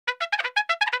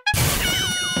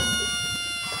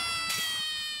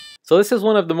So this is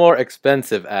one of the more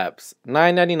expensive apps,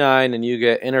 $9.99, and you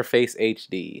get Interface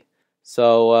HD.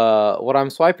 So what I'm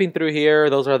swiping through here,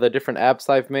 those are the different apps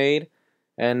I've made.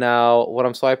 And now what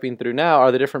I'm swiping through now are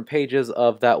the different pages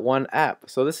of that one app.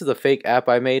 So this is a fake app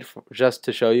I made just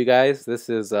to show you guys. This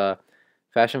is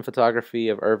Fashion Photography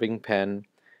of Irving Penn.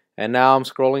 And now I'm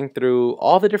scrolling through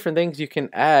all the different things you can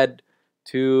add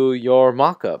to your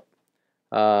mockup.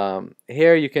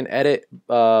 Here you can edit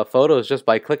photos just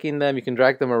by clicking them. You can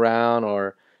drag them around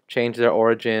or change their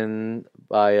origin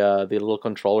by the little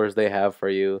controllers they have for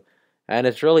you. And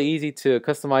it's really easy to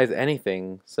customize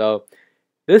anything. So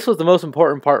this was the most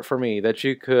important part for me, that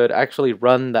you could actually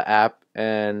run the app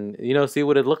and see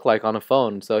what it looked like on a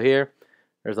phone. So here,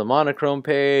 there's a monochrome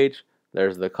page,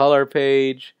 there's the color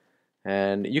page,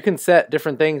 and you can set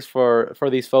different things for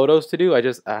these photos to do. I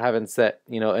haven't set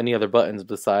any other buttons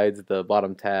besides the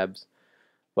bottom tabs.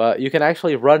 But you can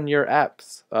actually run your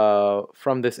apps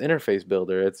from this interface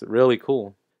builder. It's really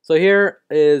cool. So here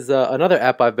is another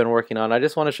app I've been working on. I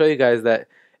just want to show you guys that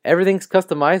everything's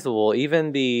customizable,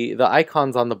 even the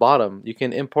icons on the bottom. You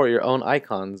can import your own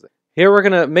icons. Here we're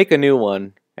gonna make a new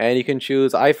one, and you can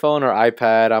choose iPhone or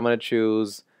iPad. I'm gonna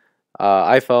choose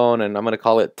iPhone, and I'm gonna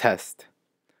call it Test.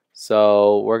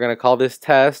 So we're gonna call this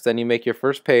Test, and you make your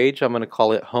first page. I'm gonna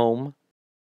call it Home.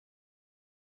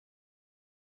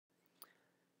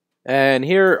 And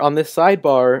here on this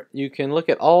sidebar, you can look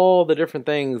at all the different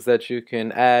things that you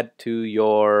can add to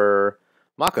your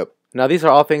mockup. Now these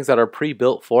are all things that are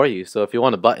pre-built for you. So if you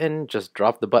want a button, just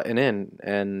drop the button in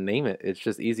and name it. It's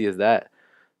just easy as that.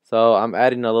 So I'm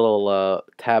adding a little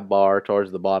tab bar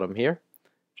towards the bottom here.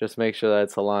 Just make sure that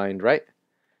it's aligned right.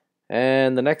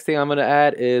 And the next thing I'm going to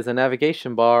add is a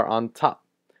navigation bar on top.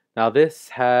 Now this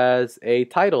has a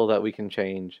title that we can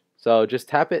change. So just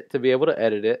tap it to be able to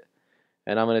edit it.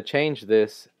 And I'm going to change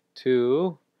this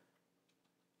to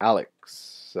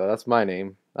Alex. So that's my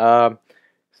name.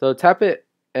 So tap it,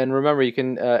 and remember you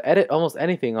can edit almost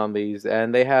anything on these,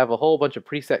 and they have a whole bunch of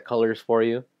preset colors for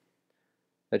you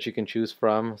that you can choose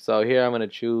from. So here I'm going to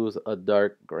choose a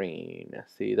dark green.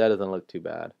 See, that doesn't look too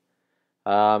bad.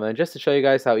 And just to show you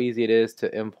guys how easy it is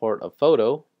to import a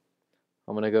photo,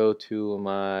 I'm going to go to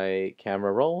my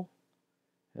camera roll,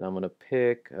 and I'm going to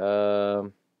pick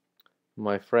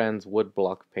my friend's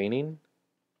woodblock painting,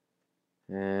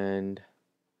 and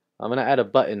I'm gonna add a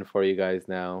button for you guys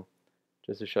now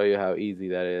just to show you how easy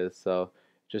that is. So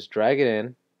just drag it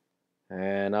in,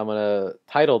 and I'm gonna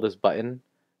title this button,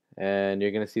 and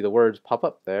you're gonna see the words pop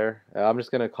up there. I'm just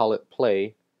gonna call it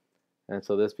play, and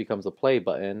so this becomes a play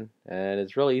button, and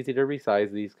it's really easy to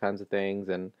resize these kinds of things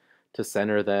and to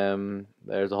center them.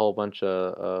 There's a whole bunch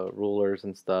of rulers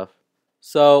and stuff.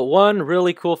 So one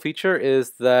really cool feature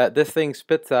is that this thing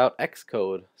spits out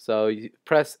Xcode. So you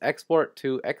press export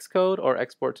to Xcode or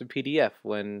export to PDF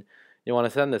when you want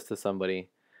to send this to somebody.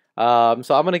 So I'm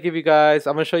going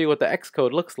to show you what the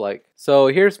Xcode looks like. So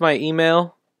here's my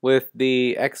email with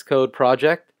the Xcode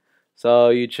project. So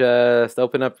you just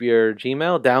open up your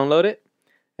Gmail, download it,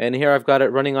 and here I've got it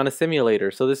running on a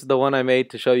simulator. So this is the one I made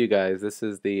to show you guys. This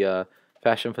is the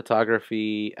Fashion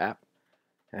Photography app.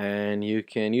 And you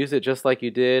can use it just like you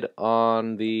did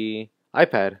on the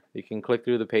iPad. You can click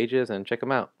through the pages and check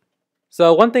them out.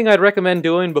 So one thing I'd recommend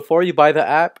doing before you buy the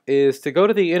app is to go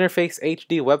to the Interface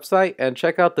HD website and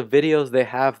check out the videos they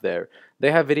have there.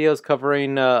 They have videos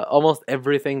covering almost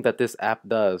everything that this app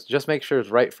does. Just make sure it's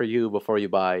right for you before you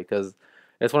buy, because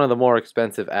it's one of the more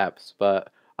expensive apps, but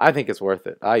I think it's worth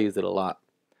it. I use it a lot.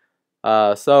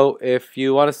 So if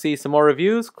you want to see some more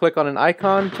reviews, click on an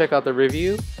icon, check out the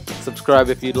review, subscribe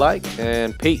if you'd like,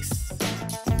 and peace.